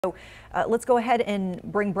So let's go ahead and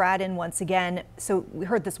bring Brad in once again. So we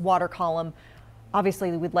heard this water column.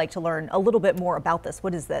 Obviously, we'd like to learn a little bit more about this.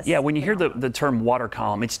 What is this? Yeah, when you hear the term water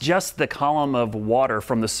column, it's just the column of water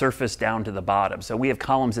from the surface down to the bottom. So we have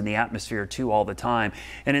columns in the atmosphere too all the time.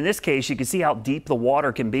 And in this case, you can see how deep the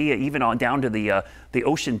water can be, even on down to the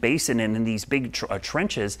ocean basin and in these big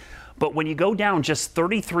trenches. But when you go down just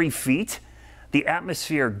 33 feet, the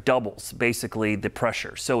atmosphere doubles basically the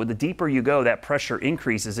pressure. So the deeper you go, that pressure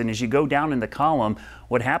increases. And as you go down in the column,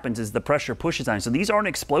 what happens is the pressure pushes on. So these aren't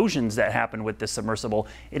explosions that happened with this submersible.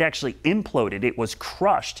 It actually imploded. It was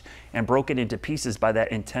crushed and broken into pieces by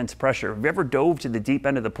that intense pressure. Have you ever dove to the deep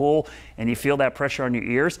end of the pool and you feel that pressure on your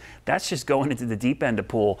ears? That's just going into the deep end of the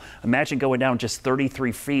pool. Imagine going down just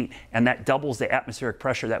 33 feet and that doubles the atmospheric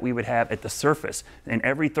pressure that we would have at the surface. And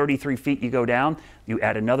every 33 feet you go down, you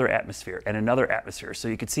add another atmosphere and another atmosphere. So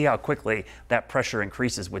you can see how quickly that pressure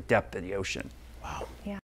increases with depth in the ocean. Wow. Yeah.